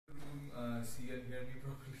see and hear me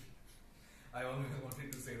properly. I always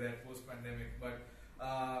wanted to say that post-pandemic, but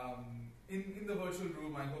in the virtual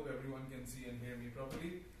room, I hope everyone can see and hear me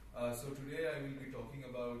properly. So today I will be talking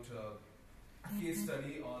about a case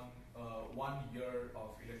study on 1 year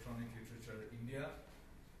of electronic literature India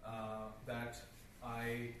that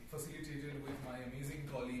I facilitated with my amazing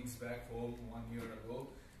colleagues back home 1 year ago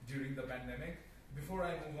during the pandemic. Before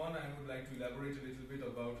I move on, I would like to elaborate a little bit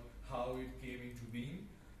about how it came into being.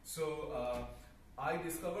 So I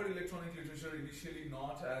discovered electronic literature initially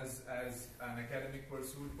not as an academic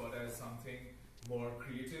pursuit, but as something more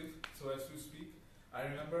creative, so as to speak. I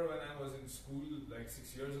remember when I was in school, like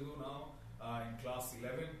 6 years ago now, in class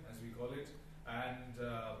 11, as we call it, and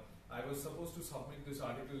I was supposed to submit this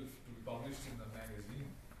article to be published in the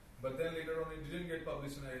magazine. But then later on it didn't get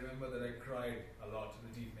published, and I remember that I cried a lot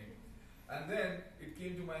that evening. And then it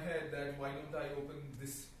came to my head that why don't I open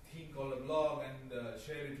this thing called a blog and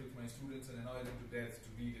share it with my students and annoy them to death to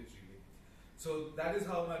read it really. So that is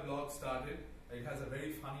how my blog started. It has a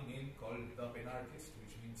very funny name called The Penarchist,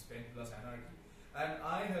 which means pen plus anarchy. And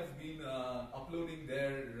I have been uploading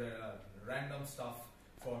their random stuff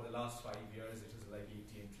for the last 5 years. It is like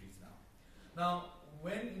 80 entries now. Now,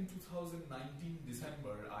 when in 2019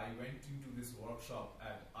 December, I went into this workshop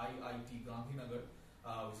at IIT Gandhinagar,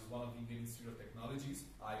 which is one of the Indian Institute of Technologies.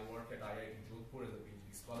 I work at IIT Jodhpur as a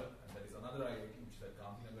PhD scholar, and that is another IIT, which is at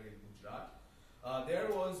Gandhinagar in Gujarat. There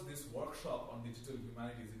was this workshop on digital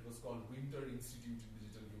humanities. It was called Winter Institute in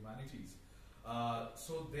Digital Humanities.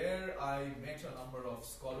 So there I met a number of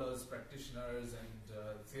scholars, practitioners, and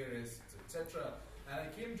theorists, etc. And I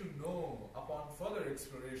came to know, upon further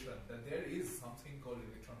exploration, that there is something called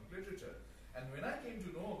electronic literature. And when I came to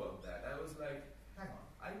know about that, I was like, hang on,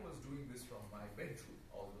 I was doing this from my bedroom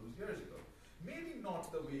all those years ago. Maybe not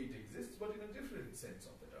the way it exists, but in a different sense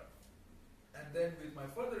of the term. And then with my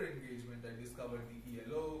further engagement, I discovered the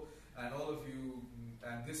ELO, and all of you,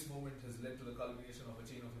 and this moment has led to the culmination of a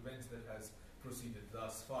chain of events that has proceeded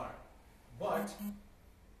thus far. But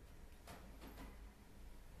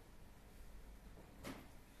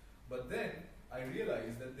then I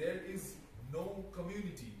realized that there is no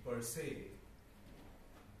community per se.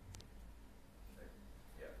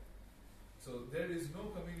 So there is no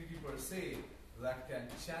community per se that can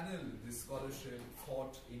channel this scholarship,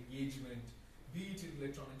 thought, engagement, be it in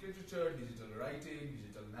electronic literature, digital writing,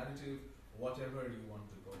 digital narrative, whatever you want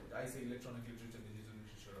to call it. I say electronic literature, digital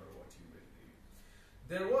literature, or what you will be.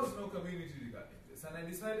 There was no community regarding this, and I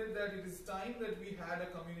decided that it is time that we had a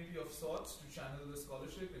community of sorts to channel the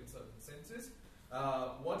scholarship in certain senses.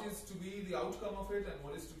 What is to be the outcome of it and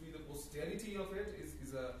what is to be the posterity of it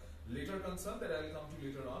is a later concern that I will come to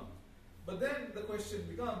later on. But then the question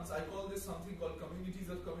becomes, I call this something called communities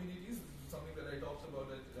of communities. This is something that I talked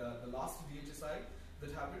about at the last DHSI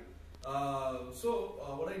that happened.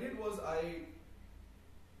 What I did was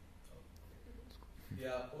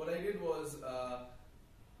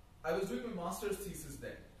I was doing my master's thesis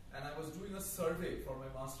then, and I was doing a survey for my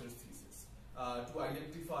master's thesis to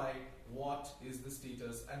identify what is the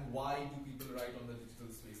status and why do people write on the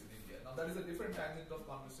digital space in India. Now that is a different tangent of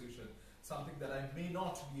conversation, something that I may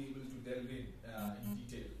not be able to delve in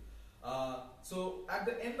detail. So at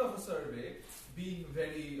the end of a survey, being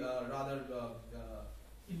very rather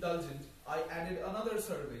indulgent, I added another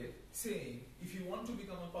survey saying, if you want to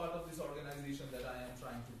become a part of this organization that I am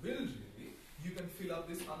trying to build really, you can fill up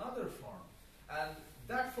this another form. And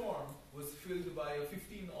that form was filled by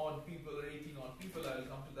 15 odd people or 18 odd people. I will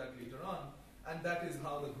come to that later on. And that is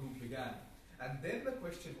how the group began. And then the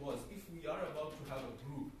question was, if we are about to have a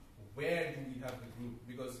group, where do we have the group?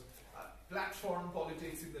 Because platform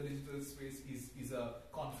politics in the digital space is a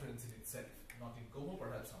conference in itself, not in Como,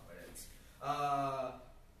 perhaps somewhere else.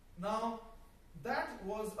 Now, that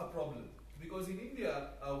was a problem, because in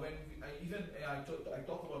India, when I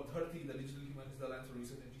talk about Dharti, the Digital Humanities Alliance for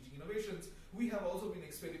Research and Teaching Innovations, we have also been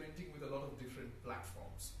experimenting with a lot of different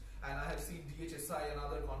platforms. And I have seen DHSI and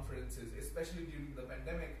other conferences, especially during the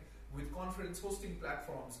pandemic, with conference hosting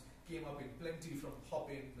platforms came up in plenty, from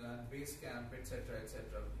Hopin and Basecamp, etc.,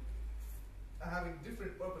 etc., having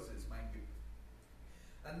different purposes, mind you.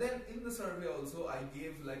 And then in the survey also, I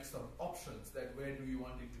gave like some options that where do you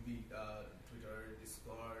want it to be, Twitter,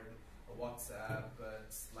 Discord, WhatsApp,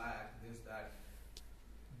 Slack, this, that.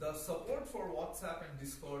 The support for WhatsApp and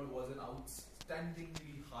Discord was an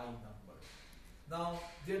outstandingly high number. Now,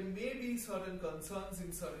 there may be certain concerns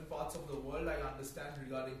in certain parts of the world, I understand,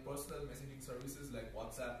 regarding personal messaging services like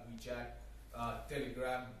WhatsApp, WeChat,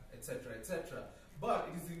 Telegram, etc., etc. But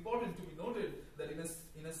it is important to be noted that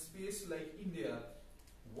in a space like India,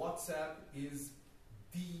 WhatsApp is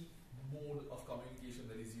the mode of communication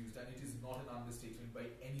that is used, and it is not an understatement by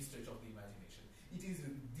any stretch of the imagination. It is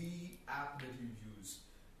the app that you use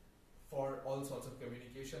for all sorts of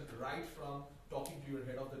communication, right from talking to your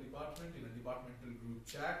head of the department in a departmental group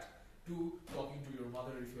chat to talking to your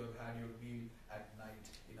mother if you have had your meal at night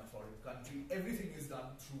in a foreign country. Everything is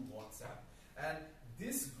done through WhatsApp. And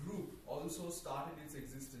this group also started its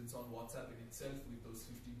existence on WhatsApp in itself with those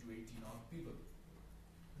 15 to 18 odd people.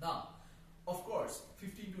 Now, of course,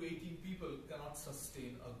 15 to 18 people cannot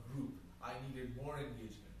sustain a group. I needed more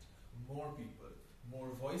engagement, more people, more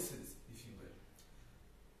voices, if you will.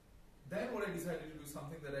 Then what I decided to do,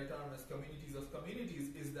 something that I term as communities of communities,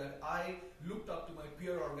 is that I looked up to my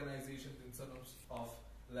peer organizations in terms of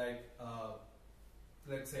like,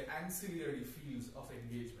 let's say, ancillary fields of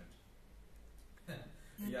engagement.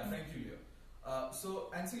 Yeah, thank you, Leo.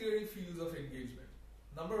 So ancillary fields of engagement.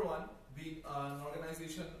 Number one being an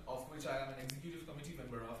organization of which I am an executive committee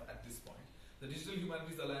member of at this point, the Digital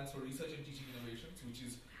Humanities Alliance for Research and Teaching Innovations, which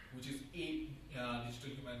is a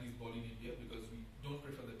digital humanities body in India, because we don't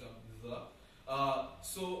prefer the term the.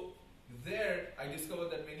 So there I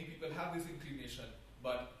discovered that many people have this inclination,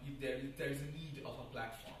 but there is a need of a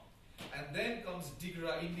platform. And then comes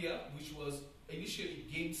DIGRA India, which was initially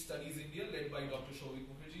Game Studies India, led by Dr. Shouvik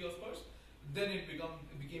Mukherjee, of course. Then it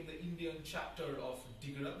became the Indian chapter of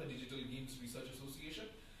DIGRA, the Digital Games Research Association.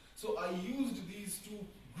 So I used these two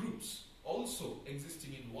groups, also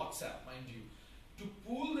existing in WhatsApp, mind you, to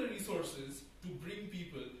pool the resources to bring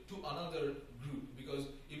people to another group. Because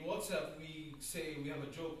in WhatsApp we say, we have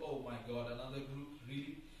a joke, oh my god, another group,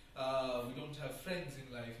 really? We don't have friends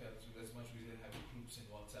in life as much as we have groups in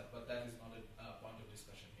WhatsApp, but that is not a point of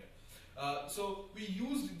discussion here. So we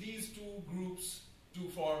used these two groups to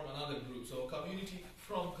form another group, so a community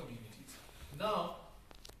from communities. Now,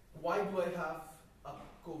 why do I have a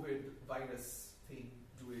COVID virus thing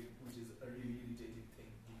doing, which is a really irritating thing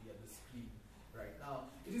to be at the screen right now?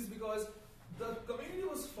 It is because the community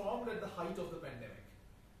was formed at the height of the pandemic.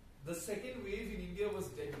 The second wave in India was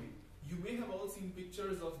deadly. You may have all seen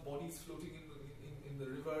pictures of bodies floating in the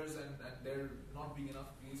rivers and there not being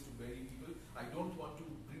enough place to bury people. I don't want to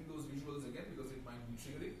bring those visuals again because it might be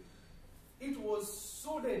triggering. It was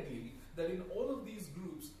so deadly that in all of these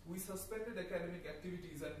groups, we suspended academic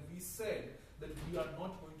activities and we said that we are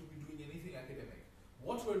not going to be doing anything academic.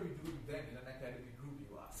 What were we doing then in an academic group,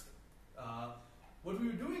 you ask? What we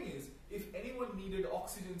were doing is, if anyone needed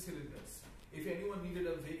oxygen cylinders, if anyone needed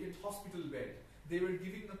a vacant hospital bed, they were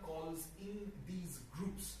giving the calls in these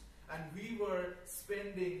groups. And we were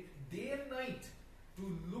spending day and night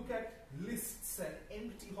to look at lists and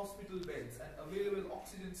empty hospital beds and available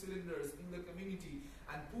oxygen cylinders in the community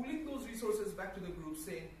and pooling those resources back to the group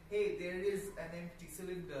saying, hey, there is an empty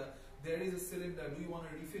cylinder, there is a cylinder, do you want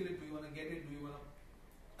to refill it, do you want to get it, do you want to,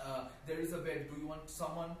 there is a bed, do you want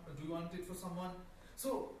it for someone?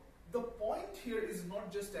 So the point here is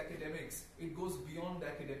not just academics, it goes beyond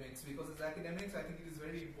academics, because as academics I think it is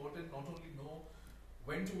very important not only know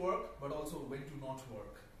when to work, but also when to not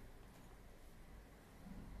work.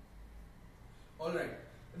 Alright,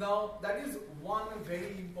 now that is one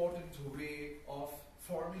very important way of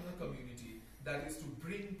forming a community, that is to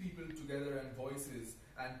bring people together and voices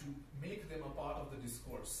and to make them a part of the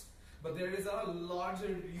discourse. But there is a larger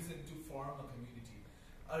reason to form a community,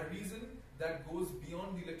 a reason that goes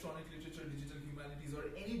beyond the electronic literature, digital humanities, or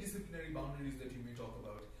any disciplinary boundaries that you may talk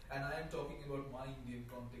about. And I am talking about my Indian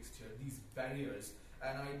context here, these barriers.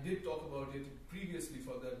 And I did talk about it previously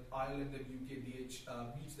for the Ireland and UK DH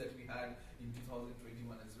meet that we had in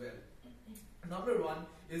 2021 as well. Number one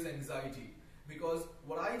is anxiety. Because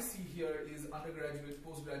what I see here is undergraduates,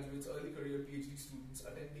 postgraduates, early career PhD students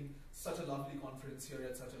attending such a lovely conference here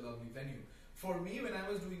at such a lovely venue. For me, when I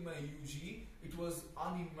was doing my UG, it was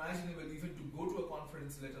unimaginable even to go to a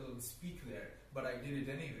conference, let alone speak there. But I did it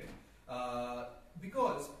anyway.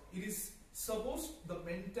 Because it is supposed, the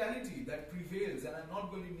mentality that prevails, and I'm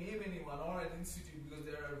not going to name anyone or an institute because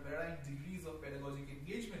there are varying degrees of pedagogic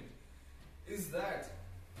engagement, is that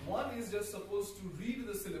one is just supposed to read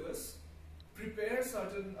the syllabus, prepare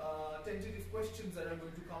certain tentative questions that are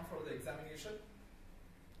going to come for the examination,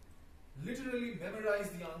 literally memorize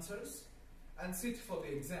the answers, and sit for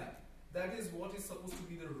the exam. That is what is supposed to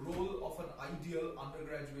be the role of an ideal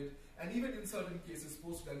undergraduate, and even in certain cases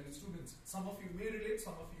postgraduate students. Some of you may relate,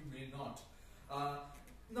 some of you may not.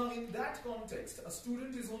 Now in that context, a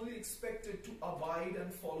student is only expected to abide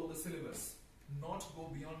and follow the syllabus, not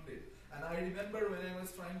go beyond it. And I remember when I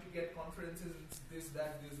was trying to get conferences, this,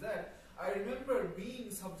 that, I remember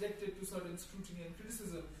being subjected to certain scrutiny and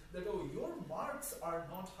criticism that, oh, your marks are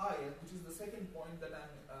not high, which is the second point that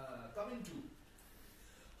I'm coming to.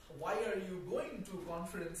 why are you going to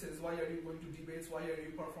conferences, why are you going to debates, why are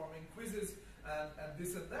you performing quizzes and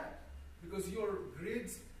this and that? Because your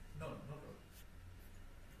grades, no.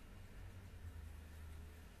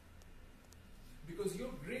 Because your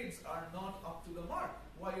grades are not up to the mark.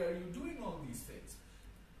 Why are you doing all these things?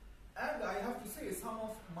 And I have to say, some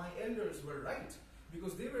of my elders were right,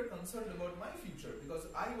 because they were concerned about my future, because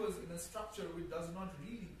I was in a structure which does not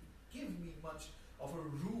really give me much of a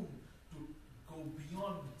room to go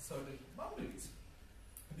beyond certain boundaries,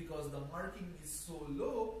 because the marking is so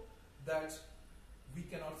low that we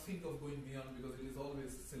cannot think of going beyond, because it is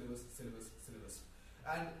always syllabus.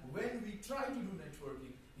 And when we try to do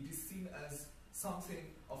networking, it is seen as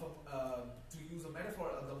something of a, to use a metaphor,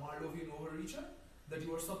 the Marlovian overreacher, that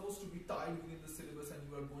you are supposed to be tied within the syllabus and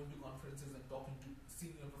you are going to conferences and talking to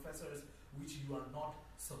senior professors, which you are not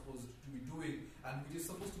supposed to be doing, and which is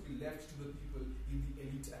supposed to be left to the people in the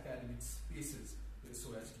elite academic spaces,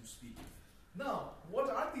 so as to speak. Now, what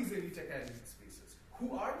are these elite academic spaces?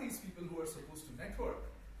 Who are these people who are supposed to network?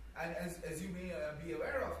 And as you may be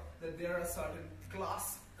aware of, that there are certain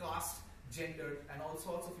class, caste, gender, and all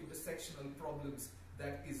sorts of intersectional problems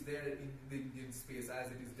that is there in the Indian space, as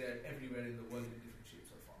it is there everywhere in the world in different shapes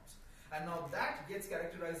or forms. And now that gets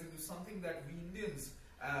characterized into something that we Indians,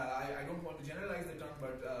 I don't want to generalize the term,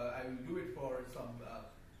 but I will do it for some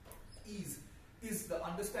ease, is the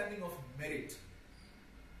understanding of merit.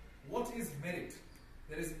 What is merit?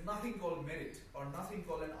 There is nothing called merit or nothing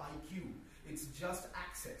called an IQ. It's just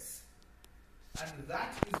access. And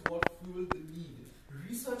that is what fuels the need.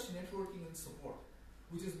 Research, networking, and support,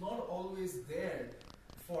 which is not always there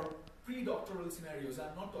for pre-doctoral scenarios.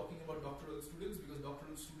 I'm not talking about doctoral students, because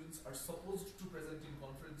doctoral students are supposed to present in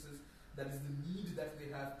conferences. That is the need that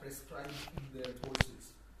they have prescribed in their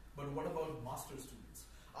courses. But what about master students?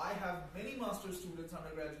 I have many master students,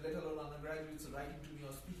 undergraduates, let alone undergraduates, writing to me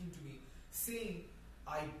or speaking to me, saying,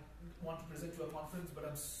 I want to present to a conference, but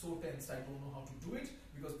I'm so tense, I don't know how to do it,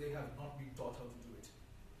 because they have not been taught how to do it.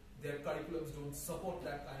 Their curriculums don't support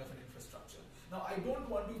that kind of an infrastructure. Now, I don't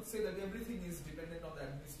want to say that everything is dependent on the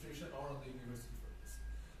administration or on the university for this,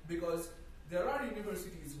 because there are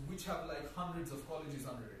universities which have like hundreds of colleges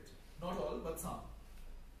under it. Not all, but some.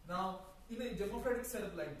 Now, in a democratic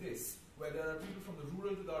setup like this, where there are people from the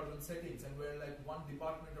rural to the urban settings, and where like one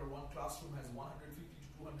department or one classroom has 150 to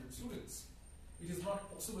 200 students, it is not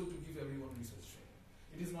possible to give everyone research training.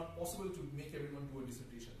 It is not possible to make everyone do a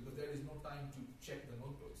dissertation, because there is no time to check the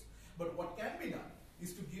notebooks. But what can be done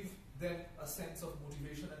is to give them a sense of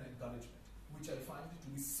motivation and encouragement, which I find to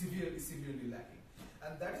be severely lacking.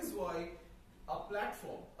 And that is why a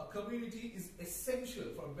platform, a community is essential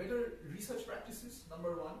for better research practices,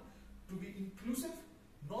 number one, to be inclusive,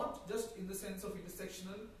 not just in the sense of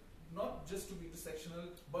intersectional, not just to be intersectional,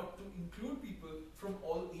 but to include people from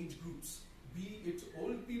all age groups, be it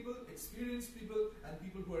old people, experienced people, and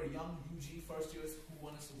people who are young, UG, first years, who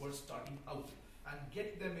were starting out, and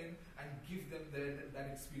get them in and give them that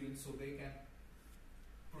experience so they can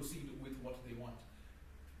proceed with what they want.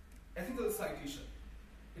 Ethical citation.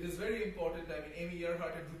 It is very important. I mean, Amy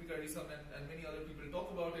Earhart and Rupika Risam and many other people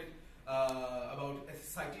talk about it, about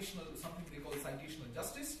citational, something they call citational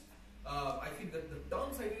justice. I think that the term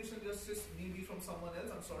citational justice may be from someone else.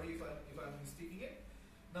 I'm sorry if I'm mistaking it.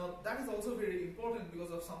 Now, that is also very important because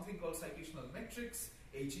of something called citational metrics,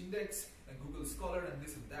 H-index, and Google Scholar, and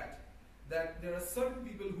this and that. That there are certain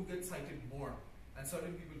people who get cited more, and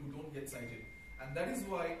certain people who don't get cited. And that is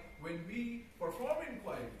why when we perform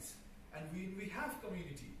inquiries, and we have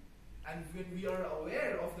community, and when we are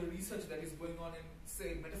aware of the research that is going on in,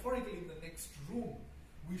 say, metaphorically in the next room,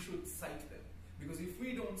 we should cite them. Because if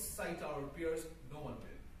we don't cite our peers, no one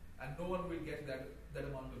will. And no one will get that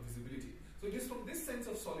amount of visibility. So it is from this sense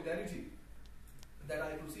of solidarity that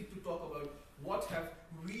I proceed to talk about what have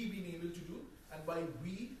we been able to do. And by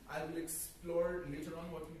we, I will explore later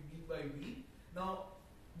on what we mean by we. Now,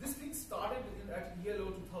 this thing started at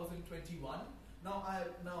ELO 2021. Now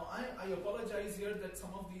I apologize here that some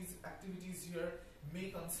of these activities here may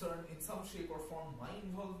concern in some shape or form my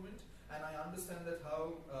involvement, and I understand that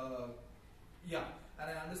how, and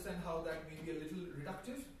I understand how that may be a little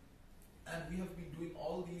reductive, and we have been doing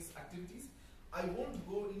all these activities. I won't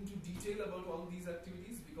go into detail about all these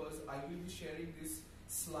activities because I will be sharing this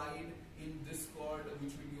slide in Discord,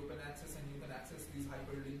 which will be open access, and you can access these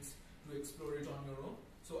hyperlinks to explore it on your own.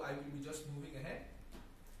 So I will be just moving ahead.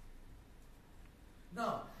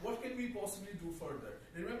 Now, what can we possibly do further?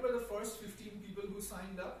 Remember the first 15 people who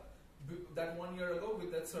signed up that 1 year ago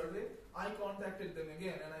with that survey? I contacted them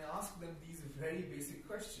again and I asked them these very basic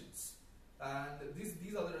questions. And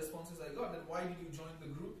these are the responses I got. That why did you join the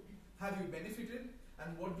group? Have you benefited?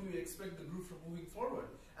 and what do you expect the group from moving forward?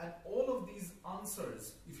 And all of these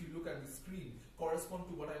answers, if you look at the screen, correspond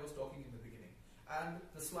to what I was talking in the beginning. And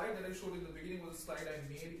the slide that I showed in the beginning was a slide I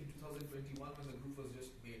made in 2021 when the group was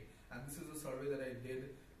just made. And this is a survey that I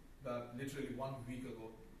did literally 1 week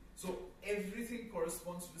ago. So everything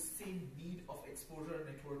corresponds to the same need of exposure,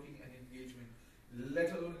 networking, and engagement,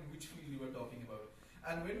 let alone in which field you are talking about.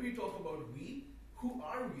 And when we talk about we, who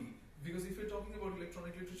are we? Because if you're talking about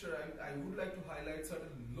electronic literature, I would like to highlight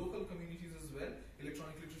certain local communities as well.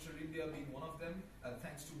 Electronic Literature India being one of them,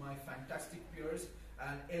 thanks to my fantastic peers,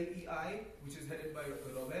 and LEI, which is headed by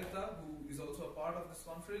Roberta, who is also a part of this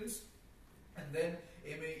conference, and then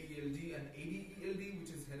MAELD and ADELD, which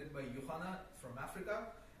is headed by Johanna from Africa,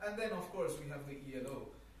 and then of course we have the ELO.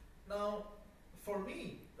 Now, for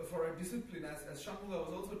me, for a discipline, as Shanmuga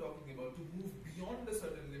was also talking about, to move beyond a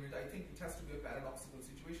certain limit, I think it has to be a paradoxical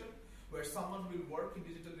situation where someone will work in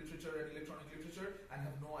digital literature and electronic literature and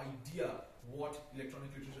have no idea what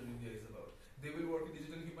electronic literature in India is about. They will work in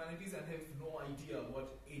digital humanities and have no idea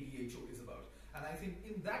what ADHO is about. And I think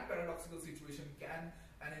in that paradoxical situation, can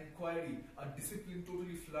an inquiry, a discipline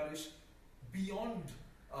totally flourish beyond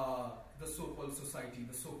the so-called society,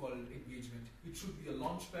 the so-called engagement? It should be a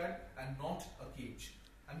launch pad and not a cage.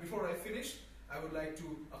 And before I finish, I would like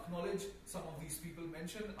to acknowledge some of these people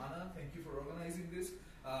mentioned. Anna, thank you for organizing this.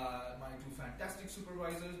 My two fantastic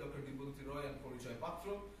supervisors, Dr. Dibulti Roy and Porichoy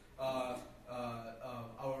Patro.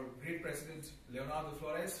 Our great president, Leonardo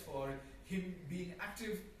Flores, for him being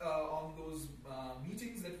active on those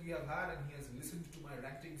meetings that we have had, and he has listened to my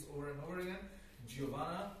rantings over and over again.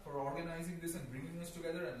 Giovanna for organizing this and bringing us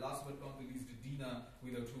together, and last but not the least, Deena,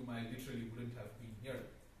 without whom I literally wouldn't have been here.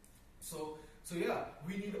 So yeah,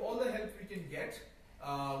 we need all the help we can get.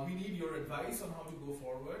 We need your advice on how to go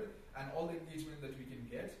forward and all the engagement that we can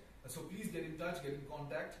get. So please get in touch, get in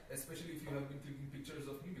contact, especially if you have been clicking pictures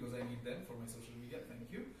of me, because I need them for my social media. Thank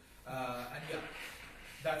you. And yeah,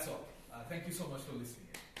 that's all. Thank you so much for listening.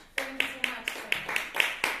 Thank you so much.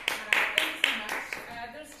 Thank you so much.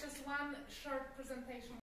 There's just one short presentation